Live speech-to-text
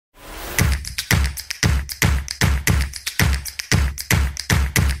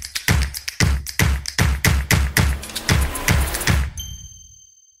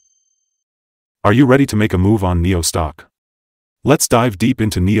Are you ready to make a move on NIO stock? Let's dive deep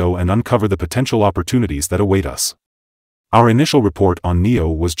into NIO and uncover the potential opportunities that await us. Our initial report on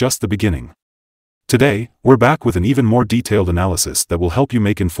NIO was just the beginning. Today, we're back with an even more detailed analysis that will help you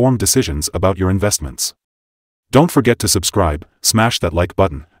make informed decisions about your investments. Don't forget to subscribe, smash that like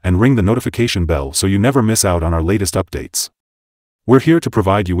button, and ring the notification bell so you never miss out on our latest updates. We're here to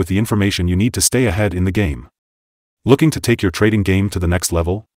provide you with the information you need to stay ahead in the game. Looking to take your trading game to the next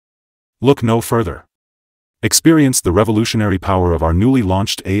level? Look no further. Experience the revolutionary power of our newly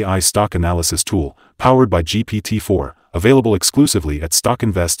launched AI stock analysis tool, powered by GPT-4, available exclusively at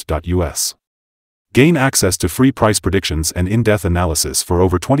StockInvest.us. Gain access to free price predictions and in-depth analysis for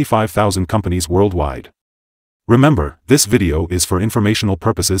over 25,000 companies worldwide. Remember, this video is for informational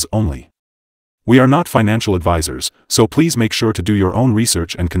purposes only. We are not financial advisors, so please make sure to do your own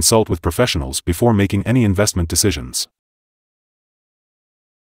research and consult with professionals before making any investment decisions.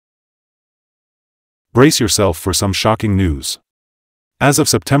 Brace yourself for some shocking news. As of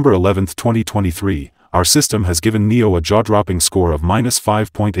September 11, 2023, our system has given NIO a jaw-dropping score of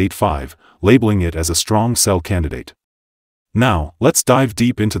 -5.85, labeling it as a strong sell candidate. Now, let's dive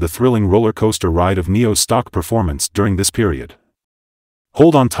deep into the thrilling roller coaster ride of NIO's stock performance during this period.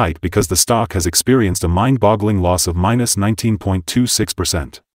 Hold on tight because the stock has experienced a mind-boggling loss of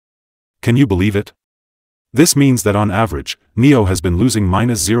 -19.26%. Can you believe it? This means that on average, NIO has been losing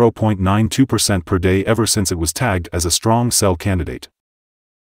 -0.92% per day ever since it was tagged as a strong sell candidate.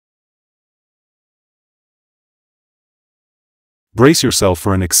 Brace yourself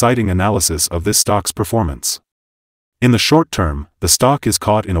for an exciting analysis of this stock's performance. In the short term, the stock is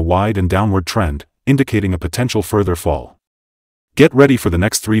caught in a wide and downward trend, indicating a potential further fall. Get ready for the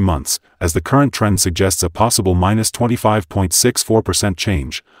next 3 months, as the current trend suggests a possible -25.64%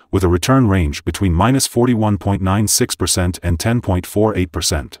 change, with a return range between -41.96% and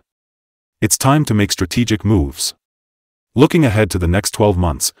 10.48%. It's time to make strategic moves. Looking ahead to the next 12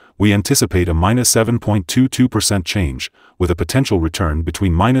 months, we anticipate a -7.22% change, with a potential return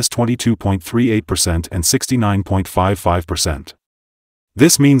between -22.38% and 69.55%.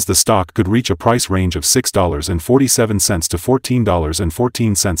 This means the stock could reach a price range of $6.47 to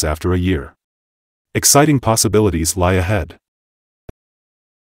 $14.14 after a year. Exciting possibilities lie ahead.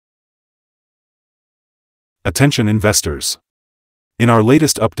 Attention investors! In our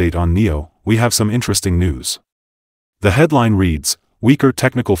latest update on NIO, we have some interesting news. The headline reads, "Weaker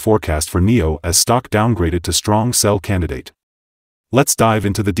technical forecast for NIO as stock downgraded to strong sell candidate." Let's dive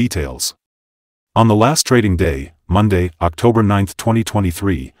into the details. On the last trading day, Monday, October 9,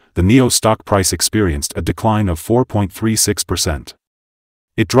 2023, the NIO stock price experienced a decline of 4.36%.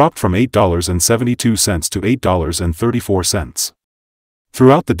 It dropped from $8.72 to $8.34.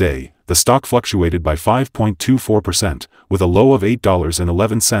 Throughout the day, the stock fluctuated by 5.24%, with a low of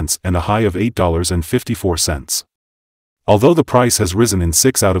 $8.11 and a high of $8.54. Although the price has risen in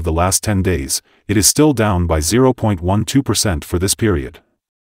 6 out of the last 10 days, it is still down by 0.12% for this period.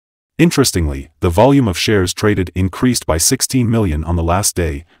 Interestingly, the volume of shares traded increased by 16 million on the last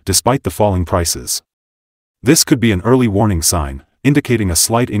day, despite the falling prices. This could be an early warning sign, indicating a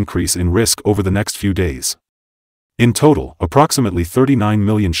slight increase in risk over the next few days. In total, approximately 39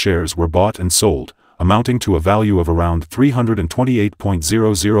 million shares were bought and sold, amounting to a value of around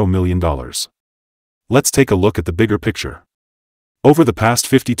 $328.00 million. Let's take a look at the bigger picture. Over the past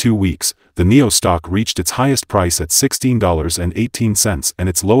 52 weeks, the NIO stock reached its highest price at $16.18 and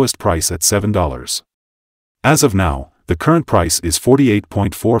its lowest price at $7. As of now, the current price is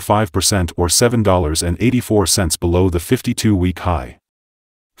 48.45% or $7.84 below the 52-week high.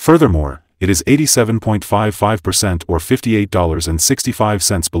 Furthermore, it is 87.55% or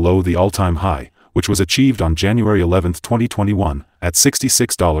 $58.65 below the all-time high, which was achieved on January 11, 2021, at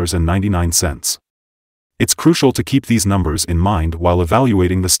 $66.99. It's crucial to keep these numbers in mind while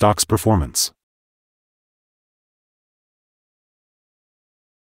evaluating the stock's performance.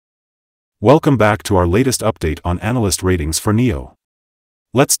 Welcome back to our latest update on analyst ratings for NIO.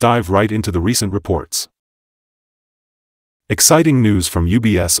 Let's dive right into the recent reports. Exciting news from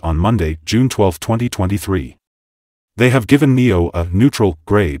UBS on Monday, June 12, 2023. They have given NIO a neutral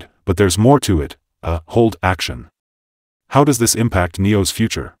grade, but there's more to it, a hold action. How does this impact NIO's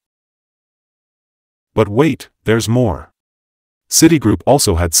future? But wait, there's more. Citigroup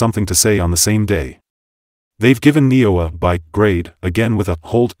also had something to say on the same day. They've given NIO a buy grade, again with a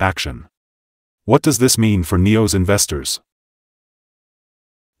hold action. What does this mean for NIO's investors?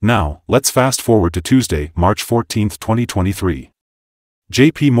 Now, let's fast forward to Tuesday, March 14, 2023.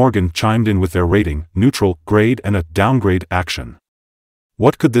 JP Morgan chimed in with their rating, neutral grade and a downgrade action.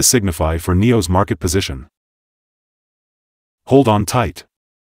 What could this signify for NIO's market position? Hold on tight.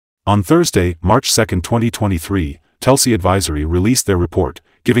 On Thursday, March 2, 2023, Telsey Advisory released their report,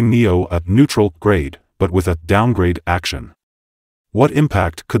 giving NIO a neutral grade, but with a downgrade action. What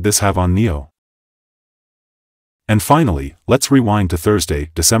impact could this have on NIO? And finally, let's rewind to Thursday,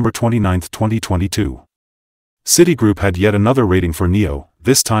 December 29, 2022. Citigroup had yet another rating for NIO,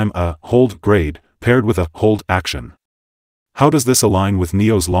 this time a hold grade, paired with a hold action. How does this align with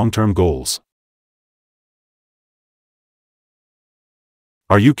NIO's long-term goals?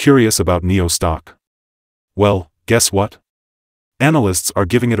 Are you curious about NIO stock? Well, guess what? Analysts are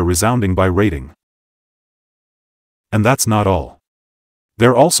giving it a resounding buy rating. And that's not all.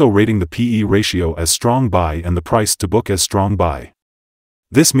 They're also rating the PE ratio as strong buy and the price to book as strong buy.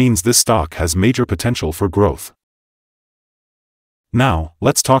 This means this stock has major potential for growth. Now,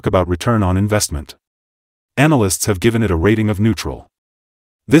 let's talk about return on investment. Analysts have given it a rating of neutral.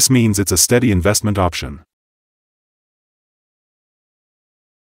 This means it's a steady investment option.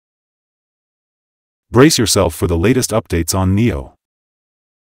 Brace yourself for the latest updates on NIO.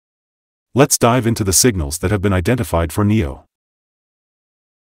 Let's dive into the signals that have been identified for NIO.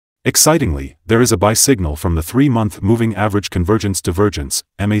 Excitingly, there is a buy signal from the 3-month Moving Average Convergence Divergence,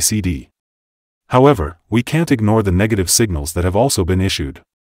 MACD. However, we can't ignore the negative signals that have also been issued.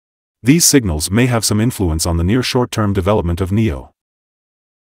 These signals may have some influence on the near short-term development of NIO.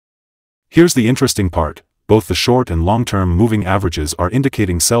 Here's the interesting part, both the short and long-term moving averages are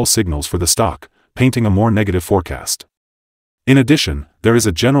indicating sell signals for the stock, painting a more negative forecast. In addition, there is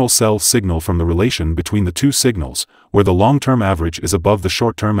a general sell signal from the relation between the two signals, where the long-term average is above the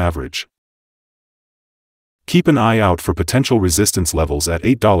short-term average. Keep an eye out for potential resistance levels at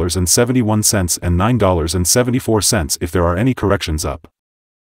 $8.71 and $9.74 if there are any corrections up.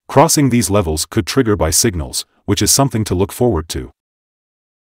 Crossing these levels could trigger buy signals, which is something to look forward to.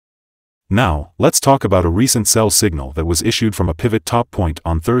 Now, let's talk about a recent sell signal that was issued from a pivot top point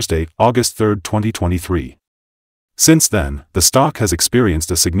on Thursday, August 3, 2023. Since then, the stock has experienced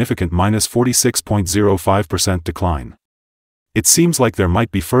a significant minus 46.05% decline. It seems like there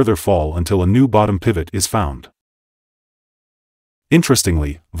might be further fall until a new bottom pivot is found.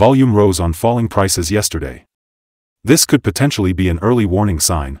 Interestingly, volume rose on falling prices yesterday. This could potentially be an early warning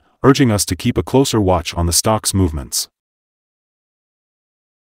sign, urging us to keep a closer watch on the stock's movements.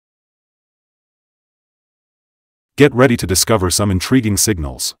 Get ready to discover some intriguing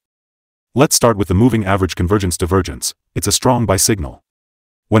signals. Let's start with the Moving Average Convergence Divergence. It's a strong buy signal.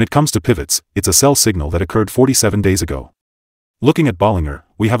 When it comes to pivots, it's a sell signal that occurred 47 days ago. Looking at Bollinger,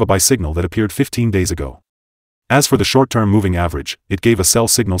 we have a buy signal that appeared 15 days ago. As for the short-term moving average, it gave a sell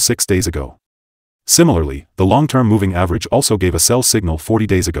signal 6 days ago. Similarly, the long-term moving average also gave a sell signal 40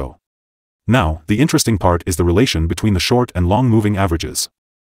 days ago. Now, the interesting part is the relation between the short and long moving averages.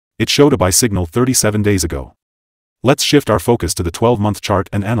 It showed a buy signal 37 days ago. Let's shift our focus to the 12-month chart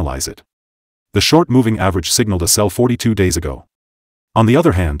and analyze it. The short moving average signaled a sell 42 days ago. On the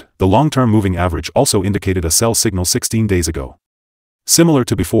other hand, the long-term moving average also indicated a sell signal 16 days ago. Similar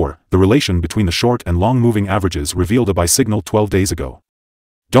to before, the relation between the short and long moving averages revealed a buy signal 12 days ago.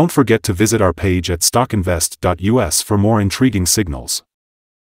 Don't forget to visit our page at StockInvest.us for more intriguing signals.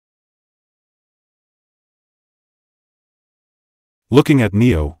 Looking at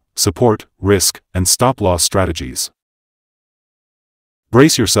NIO, support, risk, and stop-loss strategies.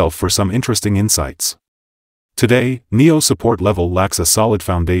 Brace yourself for some interesting insights. Today, NIO support level lacks a solid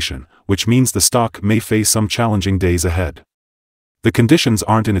foundation, which means the stock may face some challenging days ahead. The conditions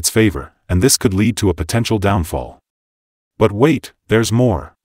aren't in its favor, and this could lead to a potential downfall. But wait, there's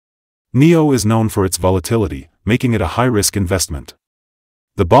more. NIO is known for its volatility, making it a high-risk investment.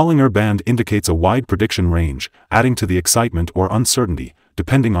 The Bollinger Band indicates a wide prediction range, adding to the excitement or uncertainty,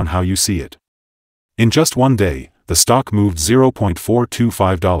 depending on how you see it. In just one day, the stock moved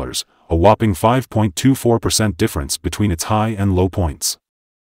 $0.425, a whopping 5.24% difference between its high and low points.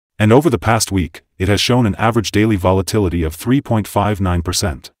 And over the past week, it has shown an average daily volatility of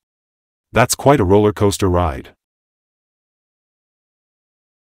 3.59%. That's quite a roller coaster ride.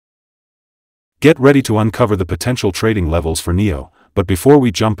 Get ready to uncover the potential trading levels for NIO, but before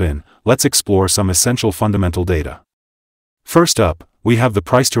we jump in, let's explore some essential fundamental data. First up, we have the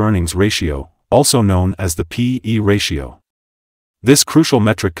price-to-earnings ratio, also known as the PE ratio. This crucial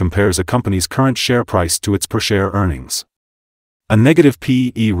metric compares a company's current share price to its per-share earnings. A negative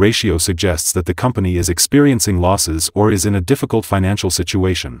PE ratio suggests that the company is experiencing losses or is in a difficult financial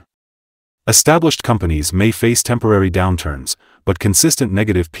situation. Established companies may face temporary downturns, but consistent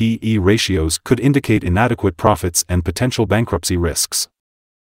negative PE ratios could indicate inadequate profits and potential bankruptcy risks.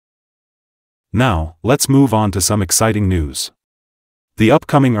 Now, let's move on to some exciting news. The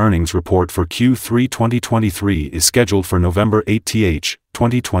upcoming earnings report for Q3 2023 is scheduled for November 8,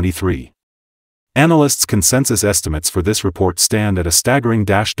 2023. Analysts' consensus estimates for this report stand at a staggering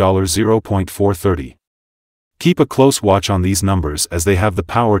 $0.430. Keep a close watch on these numbers as they have the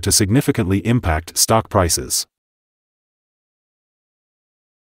power to significantly impact stock prices.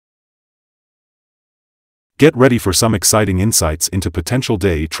 Get ready for some exciting insights into potential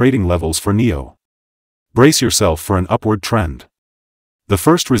day trading levels for NIO. Brace yourself for an upward trend. The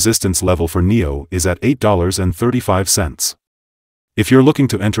first resistance level for NIO is at $8.35. If you're looking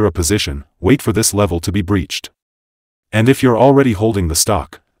to enter a position, wait for this level to be breached. And if you're already holding the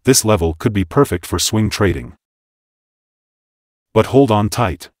stock, this level could be perfect for swing trading. But hold on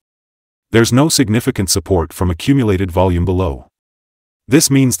tight. There's no significant support from accumulated volume below. This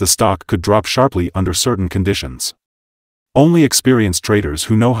means the stock could drop sharply under certain conditions. Only experienced traders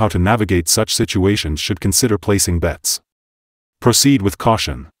who know how to navigate such situations should consider placing bets. Proceed with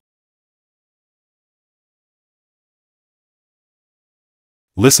caution.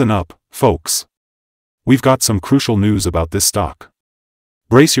 Listen up, folks. We've got some crucial news about this stock.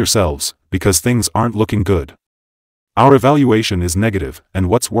 Brace yourselves, because things aren't looking good. Our evaluation is negative, and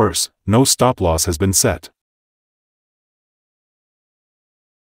what's worse, no stop loss has been set.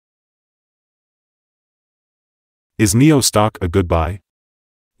 Is NIO stock a good buy?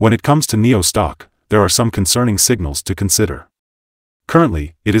 When it comes to NIO stock, there are some concerning signals to consider.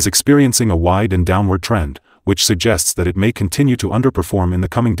 Currently, it is experiencing a wide and downward trend, which suggests that it may continue to underperform in the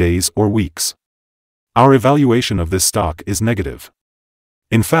coming days or weeks. Our evaluation of this stock is negative.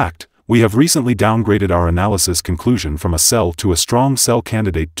 In fact, we have recently downgraded our analysis conclusion from a sell to a strong sell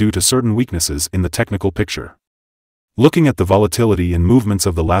candidate due to certain weaknesses in the technical picture. Looking at the volatility and movements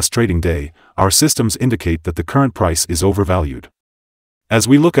of the last trading day, our systems indicate that the current price is overvalued. As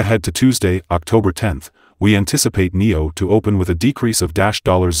we look ahead to Tuesday, October 10th, we anticipate NIO to open with a decrease of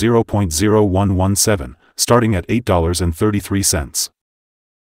 $0.0117, starting at $8.33.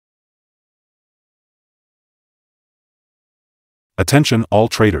 Attention all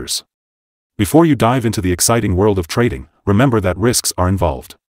traders. Before you dive into the exciting world of trading, remember that risks are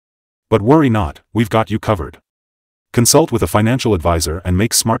involved. But worry not, we've got you covered. Consult with a financial advisor and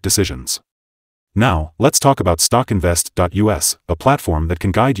make smart decisions. Now, let's talk about StockInvest.us, a platform that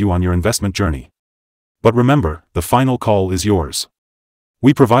can guide you on your investment journey. But remember, the final call is yours.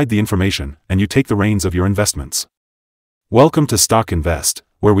 We provide the information, and you take the reins of your investments. Welcome to StockInvest,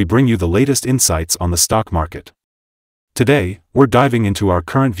 where we bring you the latest insights on the stock market. Today, we're diving into our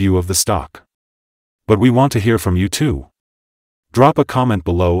current view of the stock. But we want to hear from you too. Drop a comment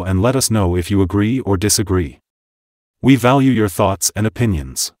below and let us know if you agree or disagree. We value your thoughts and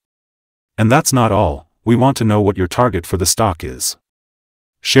opinions. And that's not all, we want to know what your target for the stock is.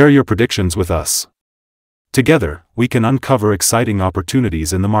 Share your predictions with us. Together, we can uncover exciting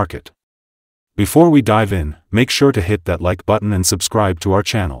opportunities in the market. Before we dive in, make sure to hit that like button and subscribe to our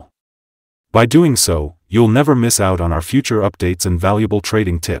channel. By doing so, you'll never miss out on our future updates and valuable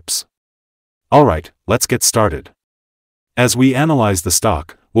trading tips. Alright, let's get started. As we analyze the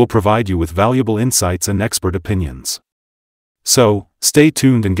stock, we'll provide you with valuable insights and expert opinions. So, stay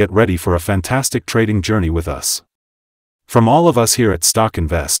tuned and get ready for a fantastic trading journey with us. From all of us here at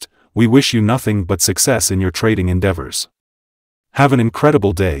StockInvest, we wish you nothing but success in your trading endeavors. Have an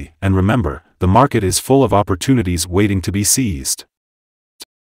incredible day, and remember, the market is full of opportunities waiting to be seized.